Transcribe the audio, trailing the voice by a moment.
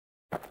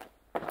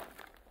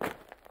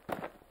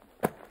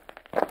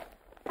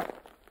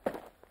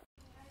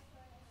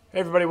Hey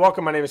everybody,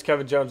 welcome. My name is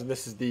Kevin Jones and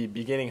this is the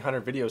Beginning Hunter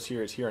video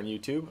series here on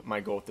YouTube. My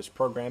goal with this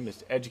program is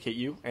to educate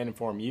you and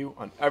inform you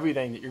on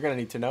everything that you're going to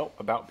need to know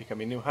about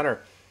becoming a new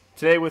hunter.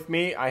 Today with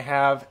me I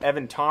have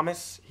Evan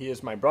Thomas. He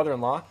is my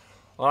brother-in-law.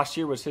 Last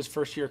year was his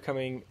first year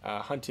coming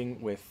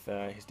hunting with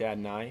his dad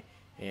and I,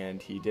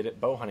 and he did it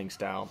bow hunting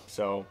style,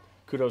 so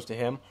kudos to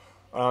him.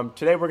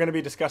 Today we're going to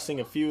be discussing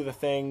a few of the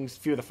things, a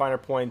few of the finer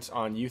points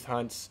on youth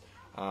hunts,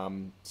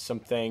 some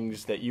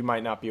things that you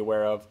might not be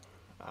aware of.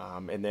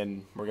 And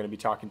then we're going to be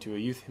talking to a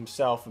youth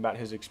himself about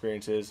his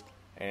experiences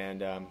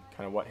and kind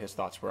of what his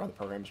thoughts were on the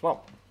program as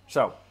well.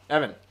 So,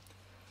 Evan,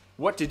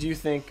 what did you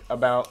think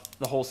about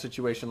the whole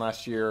situation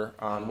last year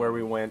on where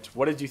we went?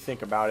 What did you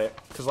think about it?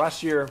 Because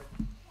last year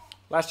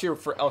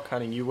for elk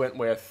hunting, you went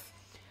with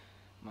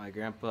my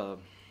grandpa.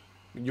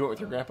 You went with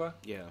your grandpa?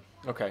 Yeah.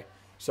 Okay.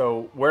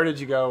 So where did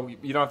you go?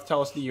 You don't have to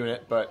tell us the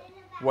unit, but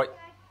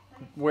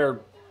where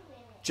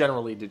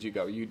generally did you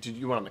go? You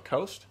went on the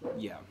coast?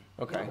 Yeah.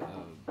 Okay.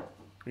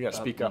 You got to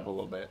speak up a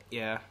little bit.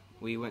 Yeah,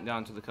 we went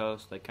down to the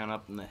coast, like kind of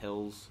up in the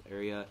hills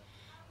area,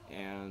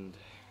 and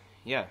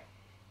yeah.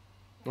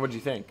 What did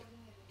you think?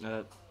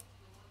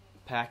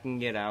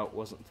 Packing it out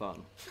wasn't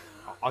fun.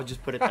 I'll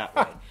just put it that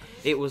way.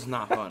 It was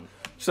not fun.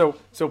 So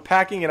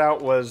packing it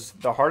out was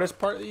the hardest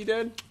part that you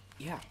did?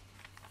 Yeah.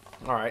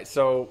 All right.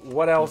 So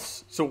what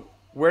else? So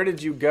where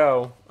did you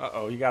go?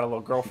 Uh-oh, you got a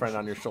little girlfriend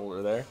on your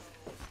shoulder there.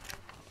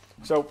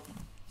 So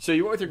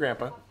you went with your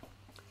grandpa.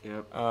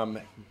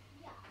 Yep.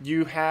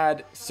 You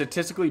had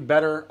statistically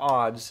better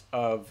odds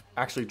of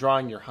actually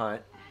drawing your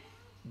hunt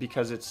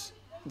because it's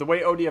the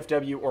way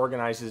ODFW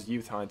organizes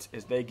youth hunts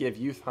is they give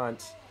youth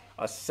hunts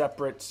a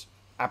separate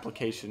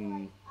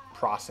application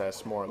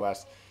process, more or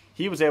less.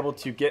 He was able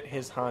to get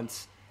his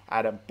hunts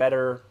at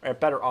better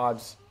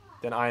odds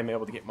than I am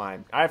able to get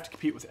mine. I have to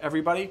compete with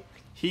everybody.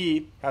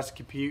 He has to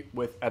compete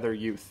with other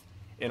youth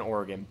in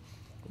Oregon.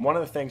 One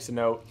of the things to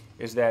note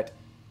is that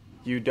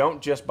you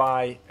don't just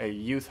buy a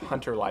youth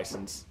hunter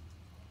license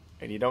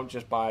and you don't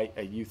just buy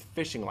a youth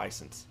fishing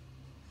license.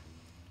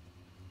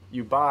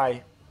 You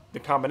buy the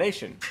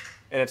combination,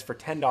 and it's for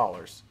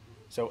 $10.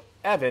 So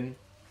Evan,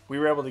 we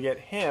were able to get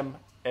him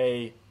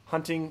a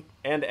hunting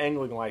and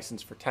angling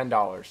license for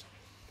 $10.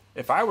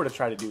 If I were to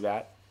try to do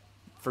that,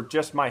 for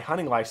just my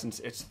hunting license,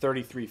 it's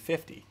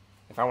 $33.50.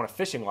 If I want a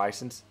fishing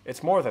license,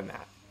 it's more than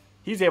that.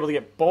 He's able to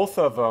get both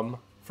of them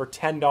for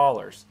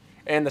 $10.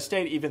 And the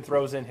state even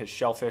throws in his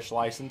shellfish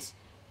license,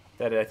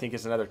 that I think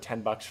is another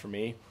 $10 for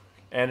me,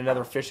 and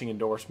another fishing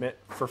endorsement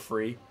for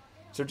free.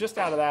 So just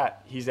out of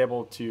that, he's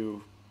able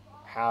to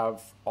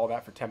have all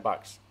that for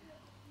 $10.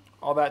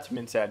 All that's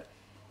been said,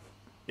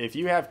 if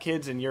you have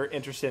kids and you're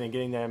interested in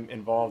getting them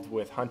involved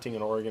with hunting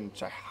in Oregon,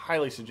 which I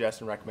highly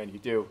suggest and recommend you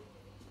do,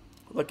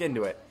 look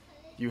into it.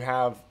 You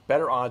have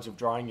better odds of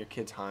drawing your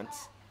kids'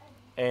 hunts,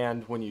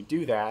 and when you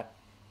do that,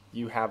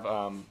 you have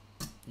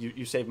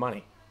you save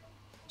money.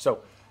 So,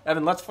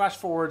 Evan, let's flash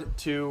forward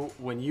to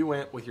when you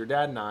went with your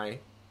dad and I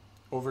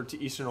over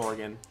to Eastern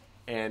Oregon,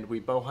 and we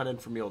bow hunted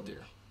for mule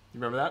deer. You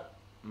remember that?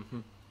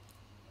 Mm-hmm.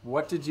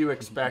 What did you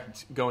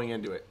expect going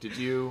into it? Did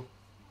you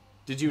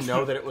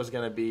know that it was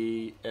going to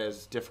be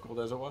as difficult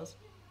as it was?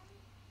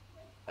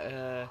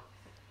 And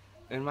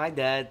my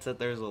dad said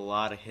there's a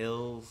lot of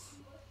hills,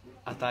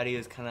 I thought he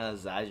was kind of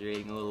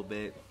exaggerating a little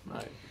bit.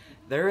 Right.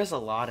 There is a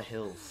lot of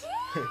hills.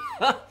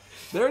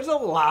 There's a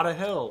lot of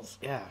hills.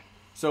 Yeah.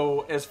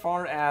 So as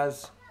far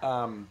as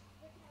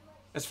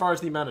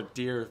the amount of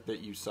deer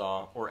that you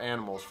saw, or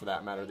animals for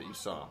that matter that you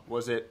saw,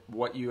 was it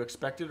what you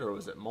expected, or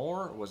was it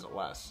more, or was it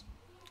less?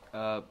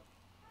 I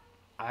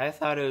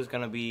thought there was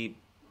gonna be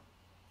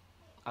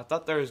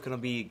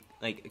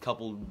like a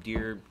couple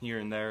deer here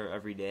and there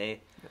every day.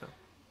 Yeah.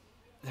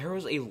 There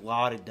was a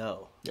lot of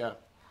doe. Yeah.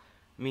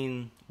 I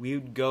mean, we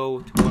would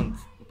go to one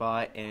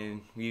spot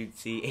and we'd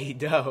see a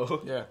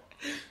doe. Yeah.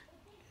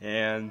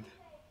 And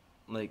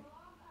like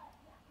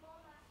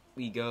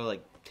we go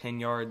like 10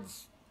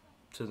 yards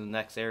to the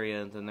next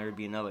area, and then there'd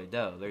be another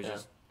doe. There's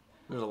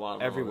a lot of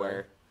them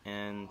everywhere.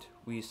 And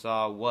we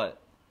saw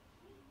what,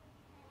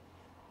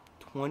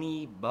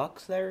 20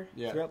 bucks there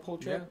throughout the whole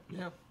trip.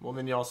 Yeah. Well,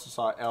 then you also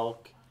saw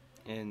elk,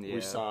 And we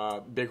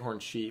saw bighorn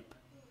sheep,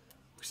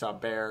 we saw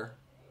bear.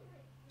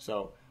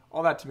 So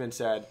all that to be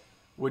said,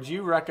 would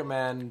you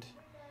recommend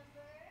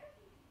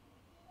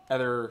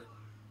other?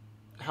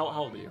 How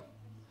old are you?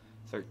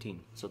 13.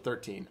 So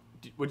 13.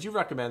 Would you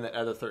recommend that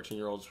other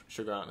 13-year-olds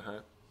should go out and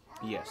hunt?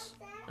 Yes.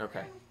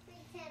 Okay.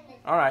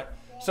 All right.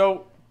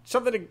 So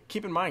something to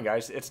keep in mind,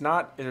 guys. It's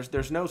not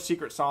there's no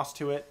secret sauce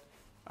to it.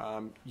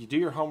 You do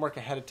your homework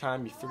ahead of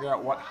time. You figure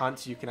out what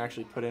hunts you can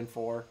actually put in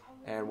for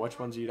and which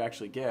ones you'd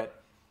actually get.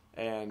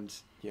 And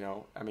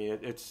I mean,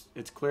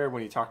 it's clear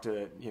when you talk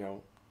to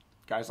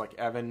guys like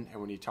Evan, and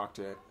when you talk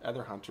to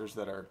other hunters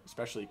that are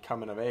especially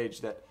coming of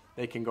age, that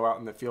they can go out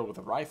in the field with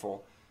a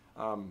rifle.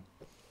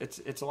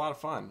 It's a lot of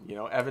fun.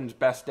 Evan's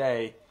best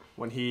day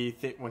when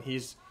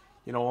he's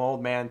an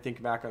old man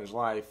thinking back on his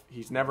life,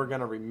 he's never going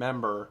to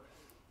remember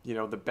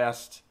the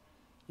best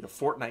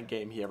Fortnite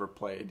game he ever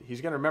played.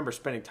 He's going to remember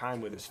spending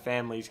time with his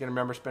family. He's going to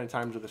remember spending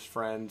time with his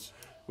friends,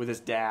 with his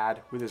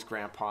dad, with his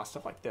grandpa,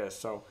 stuff like this.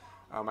 So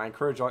I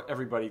encourage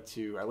everybody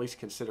to at least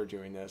consider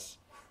doing this.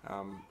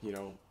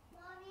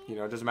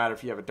 It doesn't matter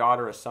if you have a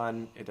daughter, a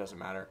son. It doesn't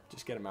matter.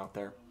 Just get them out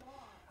there.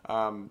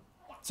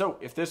 So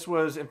if this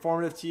was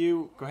informative to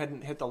you, go ahead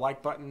and hit the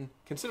like button.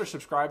 Consider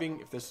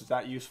subscribing if this is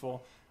that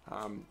useful.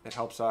 It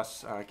helps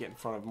us get in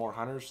front of more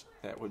hunters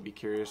that would be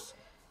curious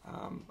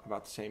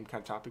about the same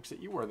kind of topics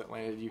that you were that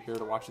landed you here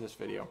to watch this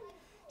video.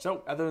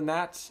 So other than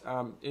that,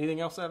 anything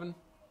else, Evan?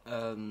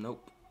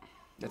 Nope.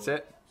 That's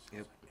it?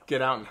 Yep.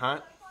 Get out and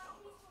hunt.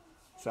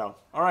 So,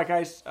 all right,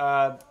 guys.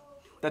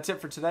 That's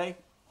it for today.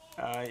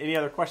 Any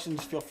other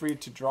questions, feel free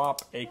to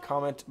drop a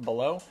comment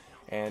below,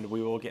 and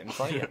we will get in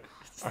front of you.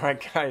 All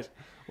right, guys.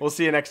 We'll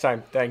see you next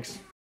time. Thanks.